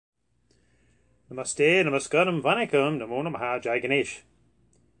Namaste, namaskaram, vanakkam, namo namaha, Jai Ganesh.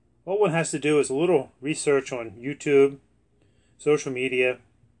 All one has to do is a little research on YouTube, social media,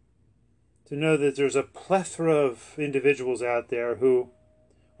 to know that there's a plethora of individuals out there who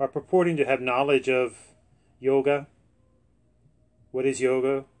are purporting to have knowledge of yoga. What is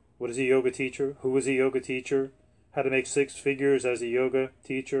yoga? What is a yoga teacher? Who is a yoga teacher? How to make six figures as a yoga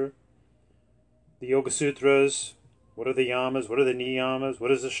teacher? The Yoga Sutras. What are the yamas? What are the niyamas?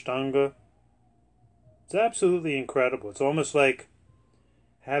 What is Ashtanga? It's absolutely incredible. It's almost like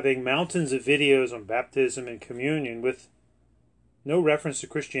having mountains of videos on baptism and communion with no reference to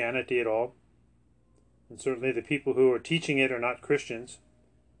Christianity at all. And certainly the people who are teaching it are not Christians.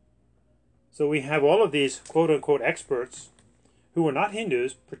 So we have all of these quote-unquote experts who are not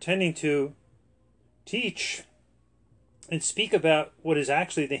Hindus pretending to teach and speak about what is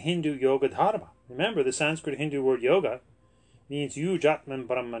actually the Hindu yoga dharma. Remember, the Sanskrit Hindu word yoga means yujatman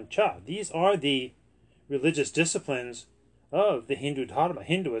brahmancha. These are the religious disciplines of the Hindu dharma,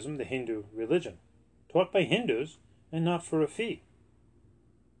 Hinduism, the Hindu religion, taught by Hindus and not for a fee.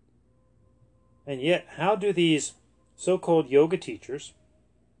 And yet, how do these so-called yoga teachers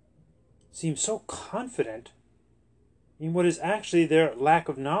seem so confident in what is actually their lack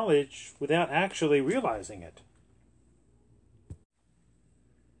of knowledge without actually realizing it?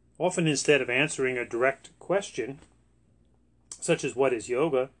 Often, instead of answering a direct question, such as what is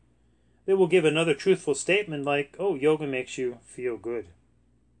yoga, they will give another truthful statement like, oh, yoga makes you feel good.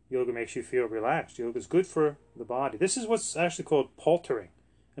 Yoga makes you feel relaxed. Yoga is good for the body. This is what's actually called paltering.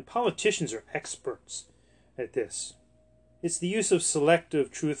 And politicians are experts at this. It's the use of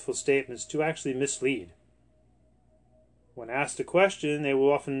selective, truthful statements to actually mislead. When asked a question, they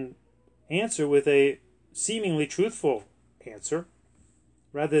will often answer with a seemingly truthful answer,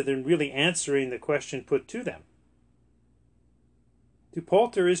 rather than really answering the question put to them. To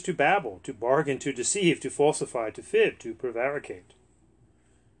palter is to babble, to bargain, to deceive, to falsify, to fib, to prevaricate.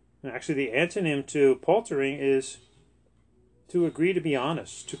 And actually, the antonym to paltering is to agree to be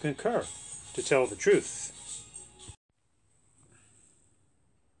honest, to concur, to tell the truth.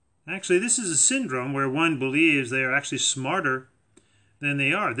 Actually, this is a syndrome where one believes they are actually smarter than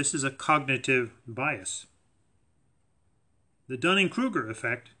they are. This is a cognitive bias. The Dunning-Kruger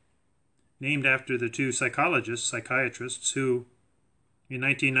effect, named after the two psychiatrists who in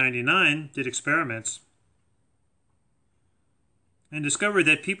 1999 did experiments and discovered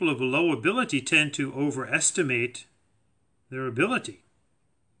that people of low ability tend to overestimate their ability,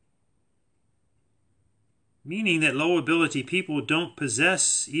 meaning that low ability people don't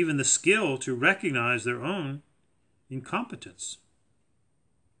possess even the skill to recognize their own incompetence.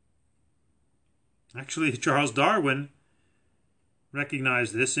 Actually, Charles Darwin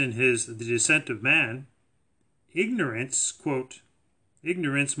recognized this in his The Descent of Man. Ignorance, quote,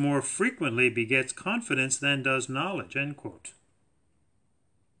 ignorance more frequently begets confidence than does knowledge, end quote.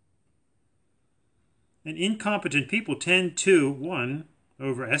 And incompetent people tend to, 1,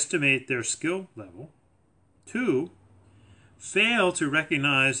 overestimate their skill level, 2, fail to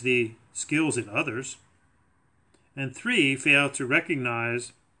recognize the skills in others, and 3, fail to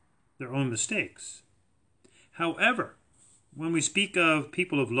recognize their own mistakes. However, when we speak of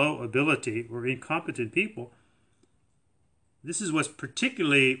people of low ability or incompetent people, this is what's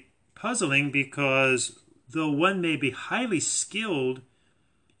particularly puzzling, because though one may be highly skilled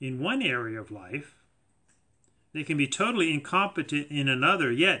in one area of life, they can be totally incompetent in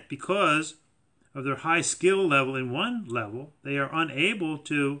another, yet because of their high skill level in one level, they are unable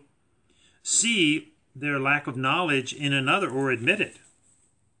to see their lack of knowledge in another or admit it.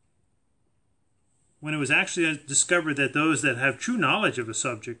 When it was actually discovered that those that have true knowledge of a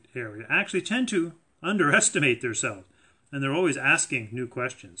subject area actually tend to underestimate themselves, and they're always asking new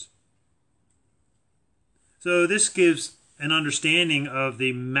questions. So this gives an understanding of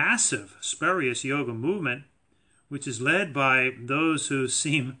the massive spurious yoga movement, which is led by those who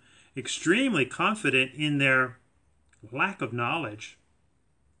seem extremely confident in their lack of knowledge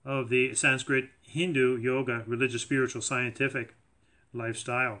of the Sanskrit Hindu yoga, religious, spiritual, scientific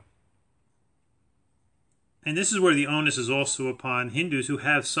lifestyle. And this is where the onus is also upon Hindus who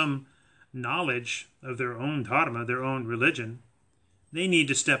have some knowledge of their own dharma, their own religion. They need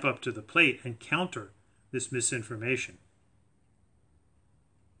to step up to the plate and counter this misinformation.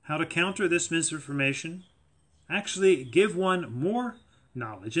 How to counter this misinformation? Actually give one more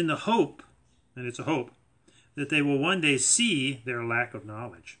knowledge in the hope, and it's a hope, that they will one day see their lack of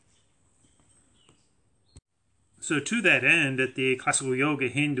knowledge. So to that end, at the Classical Yoga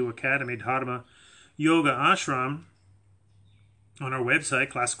Hindu Academy Dharma Yoga Ashram, on our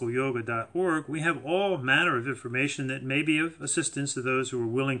website, classicalyoga.org, we have all manner of information that may be of assistance to those who are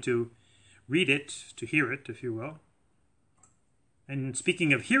willing to read it, to hear it, if you will. And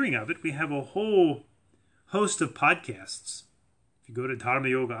speaking of hearing of it, we have a whole host of podcasts. If you go to Dharma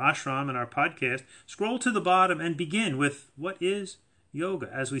Yoga Ashram in our podcast, scroll to the bottom and begin with what is yoga,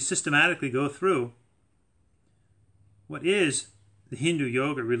 as we systematically go through what is the Hindu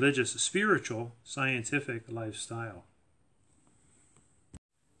yoga, religious, spiritual, scientific lifestyle.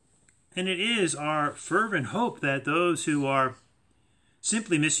 And it is our fervent hope that those who are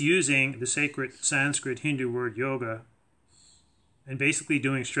simply misusing the sacred Sanskrit Hindu word yoga and basically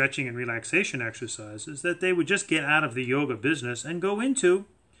doing stretching and relaxation exercises, that they would just get out of the yoga business and go into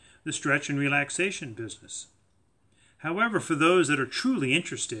the stretch and relaxation business. However, for those that are truly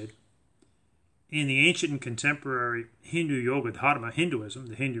interested in the ancient and contemporary Hindu yoga dharma, Hinduism,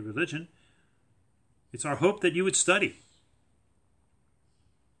 the Hindu religion, it's our hope that you would study.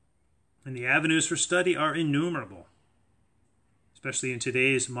 And the avenues for study are innumerable, especially in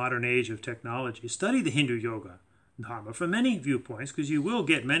today's modern age of technology. Study the Hindu yoga dharma from many viewpoints, because you will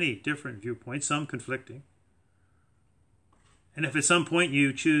get many different viewpoints, some conflicting. And if at some point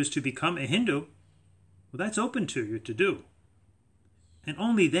you choose to become a Hindu, well, that's open to you to do. And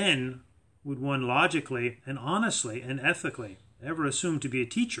only then would one logically and honestly and ethically ever assume to be a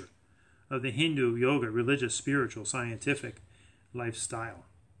teacher of the Hindu yoga, religious, spiritual, scientific lifestyle.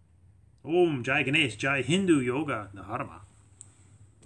 Om Jai Ganesh, Jai Hindu Yoga Dharma.